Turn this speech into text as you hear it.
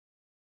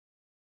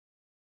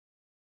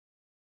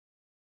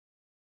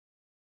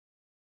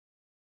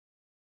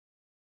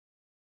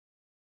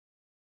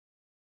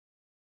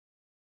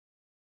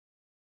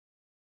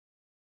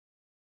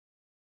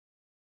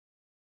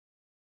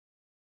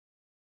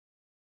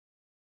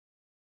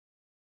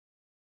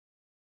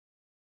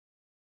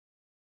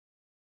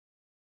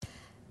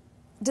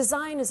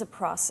Design is a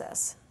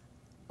process.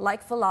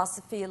 Like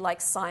philosophy,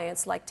 like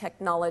science, like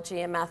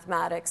technology and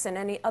mathematics and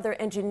any other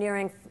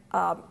engineering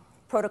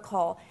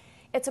protocol,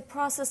 it's a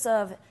process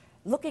of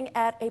looking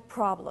at a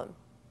problem,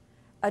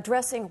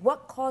 addressing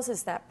what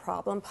causes that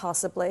problem,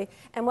 possibly,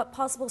 and what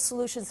possible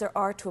solutions there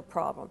are to a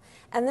problem.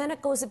 And then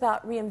it goes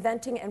about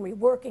reinventing and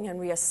reworking and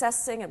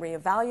reassessing and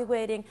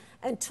reevaluating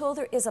until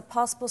there is a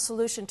possible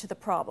solution to the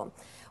problem.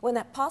 When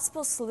that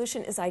possible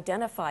solution is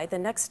identified, the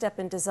next step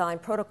in design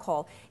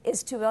protocol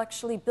is to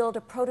actually build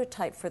a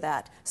prototype for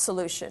that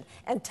solution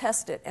and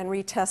test it and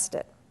retest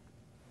it.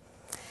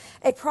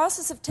 A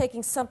process of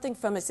taking something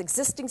from its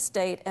existing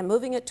state and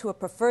moving it to a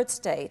preferred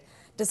state,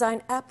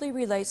 design aptly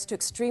relates to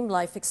extreme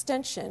life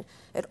extension.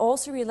 It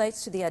also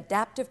relates to the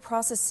adaptive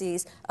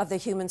processes of the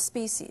human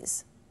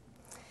species.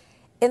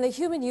 In the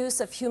human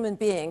use of human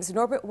beings,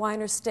 Norbert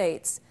Wiener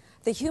states,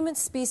 the human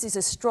species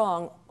is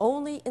strong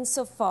only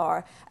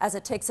insofar as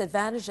it takes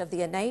advantage of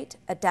the innate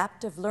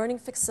adaptive learning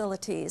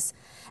facilities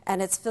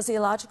and its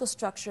physiological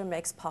structure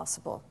makes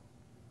possible.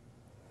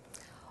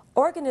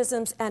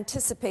 Organisms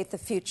anticipate the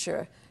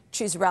future,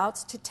 choose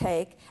routes to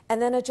take,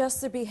 and then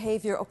adjust their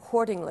behavior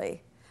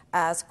accordingly,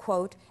 as,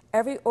 quote,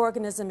 every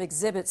organism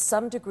exhibits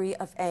some degree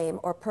of aim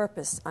or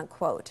purpose,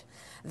 unquote,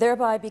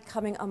 thereby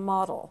becoming a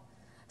model.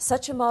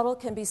 Such a model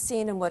can be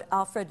seen in what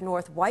Alfred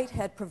North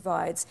Whitehead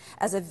provides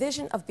as a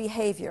vision of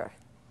behavior.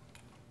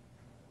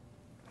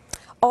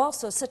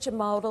 Also, such a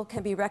model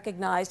can be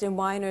recognized in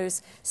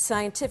Weiner's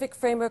scientific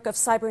framework of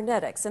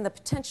cybernetics and the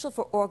potential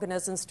for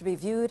organisms to be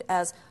viewed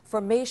as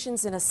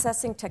formations in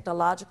assessing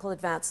technological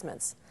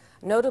advancements.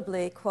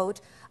 Notably, quote,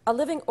 a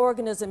living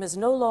organism is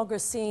no longer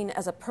seen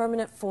as a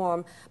permanent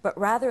form, but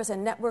rather as a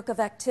network of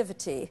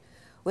activity.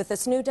 With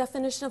this new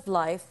definition of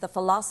life, the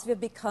philosophy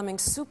of becoming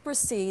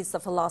supersedes the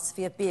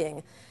philosophy of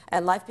being,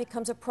 and life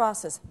becomes a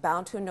process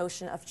bound to a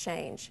notion of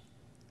change.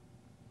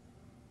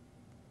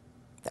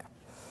 There.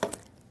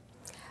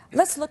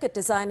 Let's look at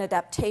design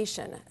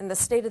adaptation and the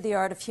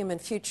state-of-the-art of human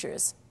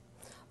futures.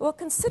 Well,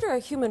 consider a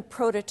human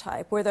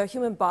prototype where the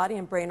human body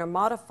and brain are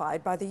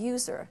modified by the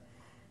user.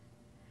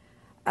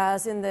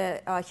 As in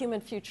the human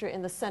future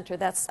in the center,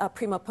 that's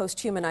Primo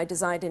Posthuman I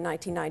designed in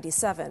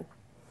 1997.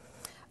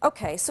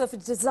 Okay, so if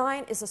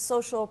design is a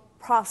social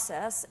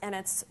process and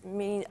it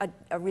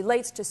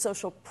relates to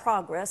social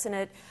progress and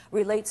it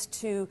relates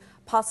to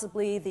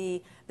possibly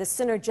the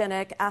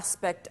synergenic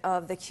aspect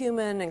of the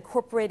human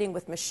incorporating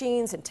with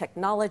machines and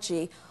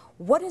technology,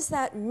 what does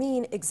that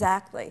mean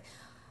exactly?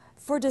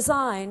 For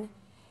design,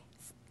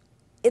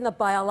 in the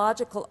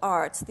biological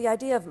arts, the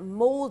idea of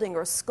molding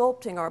or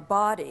sculpting our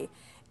body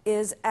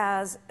is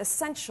as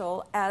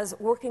essential as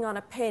working on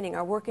a painting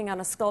or working on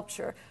a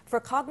sculpture.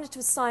 For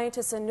cognitive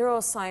scientists and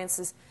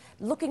neurosciences,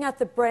 looking at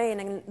the brain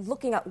and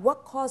looking at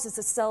what causes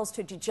the cells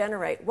to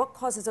degenerate, what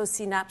causes those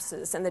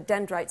synapses and the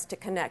dendrites to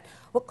connect,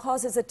 what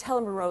causes the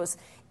telomerase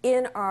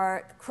in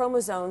our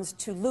chromosomes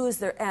to lose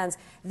their ends.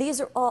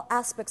 These are all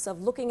aspects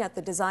of looking at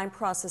the design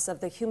process of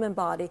the human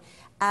body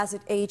as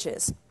it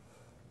ages.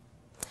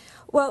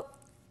 Well,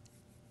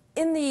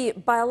 in the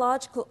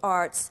biological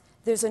arts,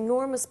 there's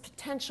enormous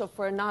potential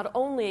for not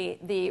only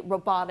the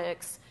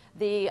robotics,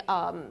 the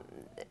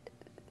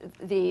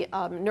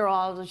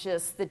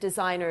neurologists, the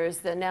designers,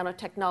 the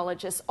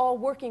nanotechnologists, all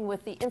working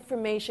with the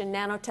information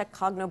nanotech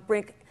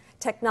cognobrink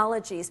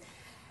technologies.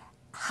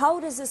 How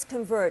does this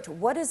converge?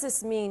 What does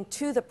this mean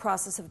to the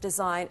process of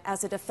design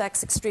as it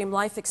affects extreme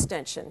life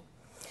extension?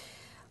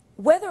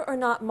 Whether or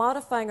not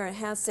modifying or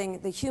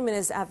enhancing the human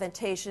is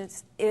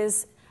advantageous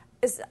is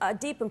a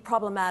deep and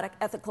problematic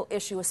ethical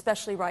issue,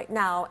 especially right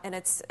now, and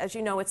it's, as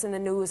you know, it's in the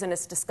news and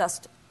it's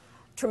discussed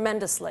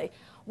tremendously.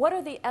 What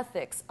are the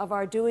ethics of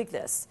our doing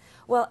this?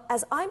 Well,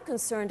 as I'm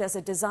concerned as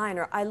a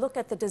designer, I look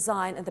at the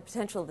design and the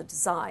potential of the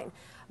design.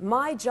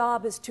 My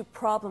job is to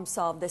problem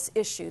solve this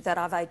issue that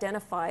I've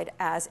identified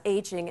as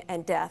aging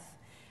and death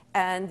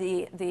and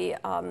the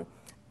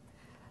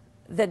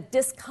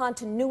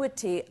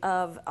discontinuity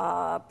of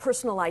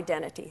personal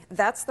identity.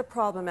 That's the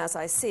problem as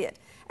I see it.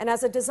 And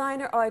as a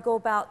designer, I go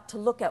about to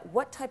look at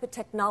what type of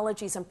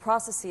technologies and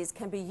processes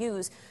can be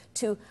used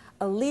to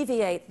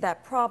alleviate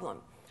that problem.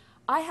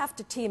 I have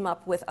to team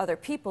up with other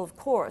people, of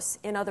course,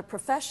 in other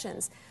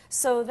professions.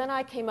 So then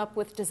I came up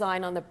with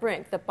Design on the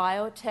Brink, the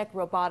biotech,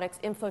 robotics,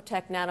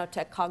 infotech,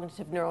 nanotech,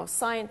 cognitive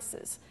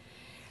neurosciences.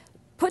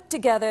 Put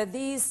together,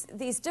 these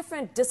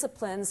different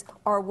disciplines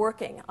are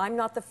working. I'm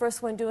not the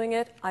first one doing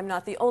it. I'm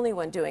not the only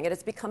one doing it.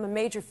 It's become a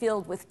major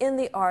field within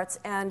the arts,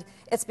 and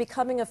it's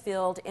becoming a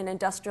field in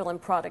industrial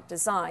and product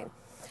design.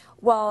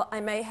 While I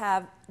may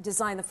have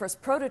designed the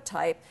first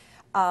prototype,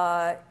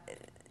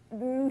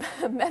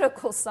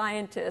 medical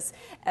scientists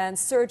and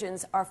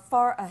surgeons are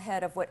far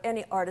ahead of what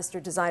any artist or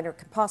designer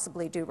could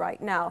possibly do right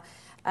now.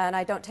 And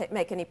I don't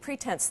make any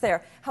pretense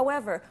there.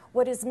 However,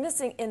 what is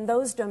missing in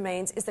those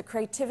domains is the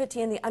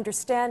creativity and the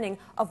understanding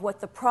of what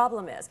the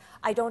problem is.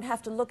 I don't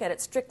have to look at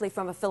it strictly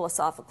from a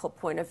philosophical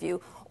point of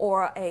view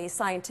or a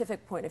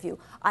scientific point of view.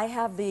 I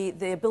have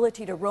the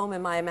ability to roam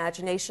in my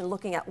imagination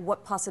looking at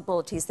what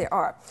possibilities there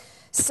are.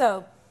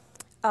 So,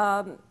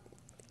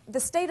 the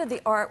state of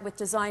the art with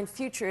design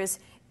futures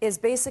is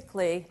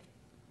basically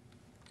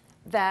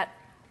that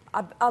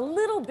a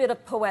little bit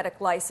of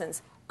poetic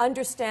license,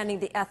 understanding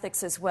the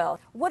ethics as well.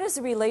 What is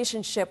the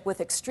relationship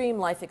with extreme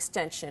life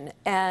extension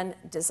and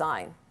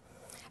design?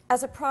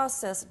 As a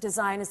process,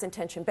 design is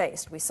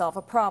intention-based. We solve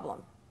a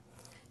problem,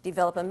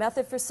 develop a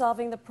method for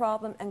solving the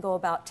problem, and go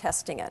about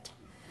testing it.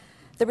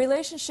 The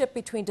relationship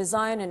between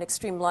design and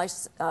extreme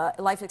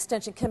life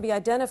extension can be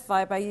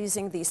identified by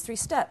using these three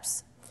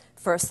steps.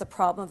 First, the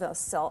problem of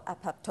cell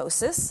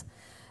apoptosis.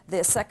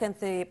 The second,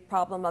 the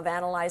problem of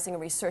analyzing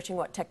and researching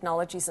what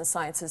technologies and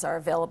sciences are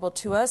available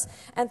to us.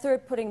 And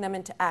third, putting them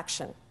into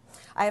action.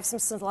 I have some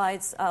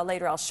slides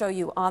later I'll show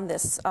you on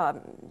this,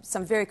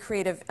 some very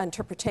creative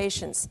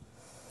interpretations.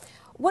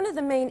 One of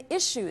the main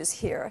issues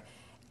here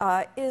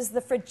is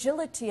the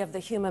fragility of the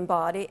human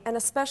body, and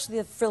especially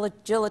the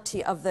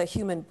fragility of the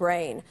human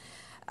brain.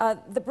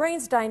 The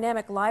brain's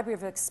dynamic library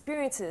of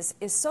experiences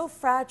is so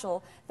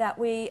fragile that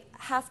we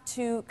have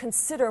to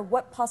consider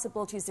what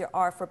possibilities there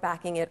are for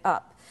backing it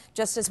up.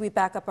 Just as we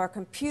back up our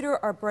computer,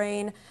 our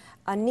brain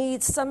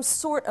needs some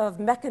sort of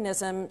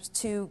mechanism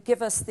to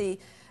give us the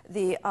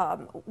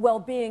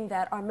well-being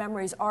that our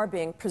memories are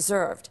being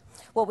preserved.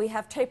 Well, we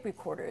have tape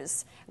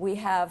recorders, we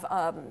have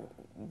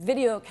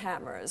video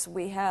cameras,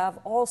 we have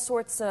all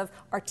sorts of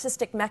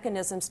artistic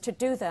mechanisms to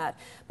do that.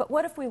 But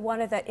what if we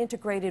wanted that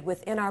integrated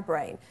within our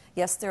brain?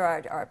 Yes, there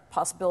are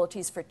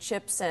possibilities for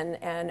chips and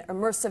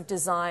immersive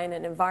design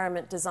and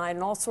environment design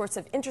and all sorts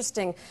of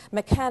interesting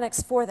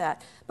mechanics for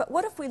that. But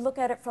what if we look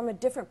at it from a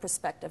different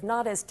perspective,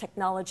 not as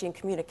technology and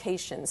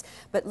communications,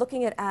 but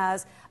looking at it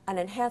as an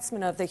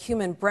enhancement of the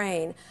human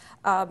brain?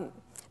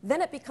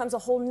 Then it becomes a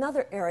whole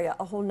nother area,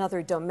 a whole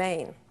nother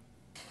domain.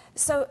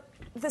 So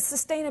the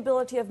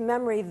sustainability of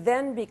memory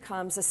then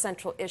becomes a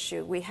central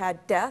issue. We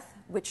had death,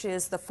 which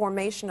is the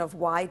formation of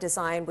why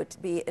design would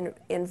be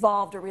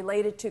involved or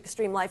related to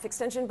extreme life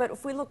extension. But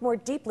if we look more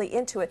deeply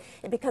into it,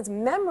 it becomes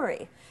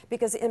memory.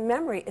 Because in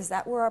memory, is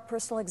that where our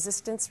personal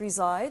existence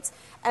resides?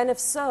 And if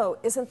so,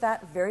 isn't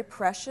that very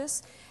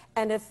precious?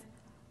 And if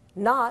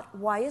not,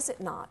 why is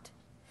it not?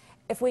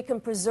 If we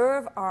can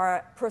preserve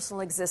our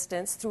personal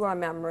existence through our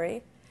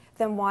memory,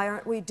 then why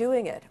aren't we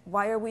doing it?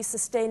 Why are we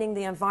sustaining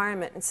the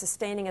environment and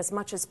sustaining as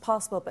much as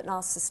possible but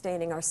not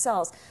sustaining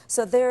ourselves?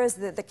 So there is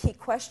the key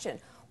question.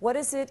 What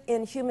is it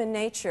in human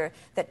nature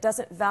that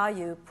doesn't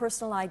value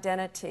personal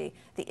identity,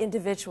 the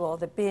individual,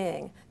 the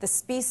being, the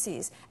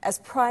species as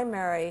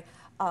primary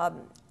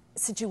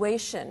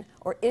situation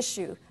or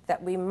issue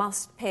that we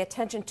must pay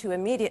attention to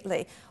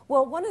immediately?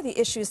 Well, one of the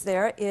issues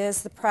there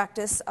is the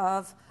practice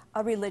of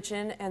a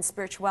religion and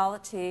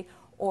spirituality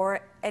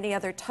or any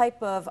other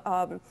type of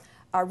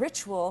a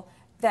ritual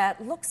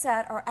that looks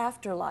at our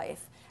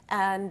afterlife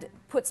and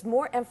puts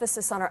more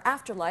emphasis on our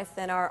afterlife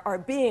than our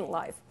being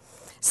life.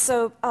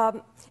 So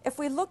if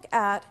we look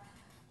at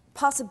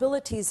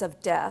possibilities of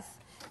death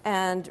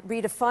and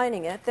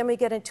redefining it, then we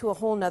get into a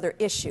whole nother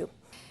issue.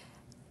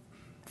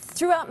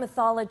 Throughout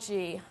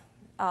mythology,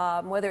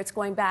 whether it's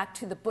going back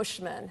to the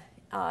Bushmen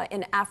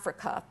in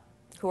Africa,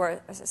 who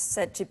are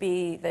said to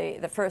be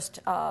the first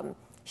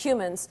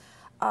humans,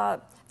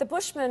 the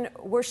Bushmen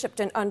worshipped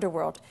an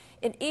underworld.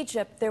 In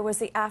Egypt, there was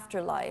the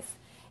afterlife.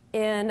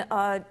 In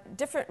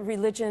different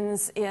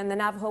religions, in the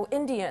Navajo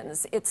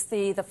Indians, it's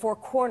the four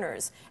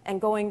corners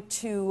and going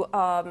to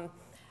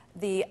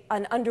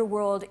an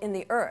underworld in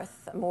the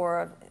earth,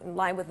 more in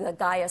line with the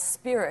Gaia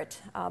spirit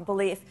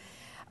belief.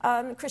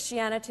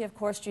 Christianity, of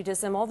course,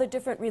 Judaism, all the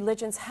different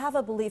religions have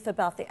a belief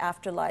about the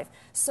afterlife.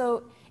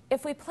 So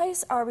if we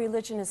place our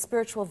religion and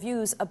spiritual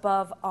views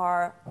above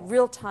our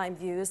real-time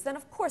views, then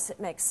of course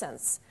it makes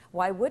sense.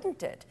 Why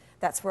wouldn't it?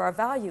 That's where our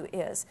value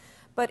is.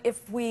 But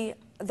if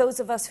those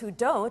of us who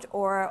don't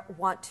or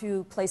want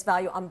to place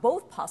value on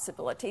both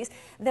possibilities,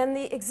 then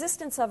the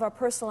existence of our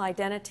personal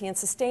identity and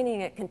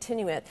sustaining it,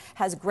 continuing it,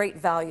 has great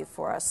value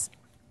for us.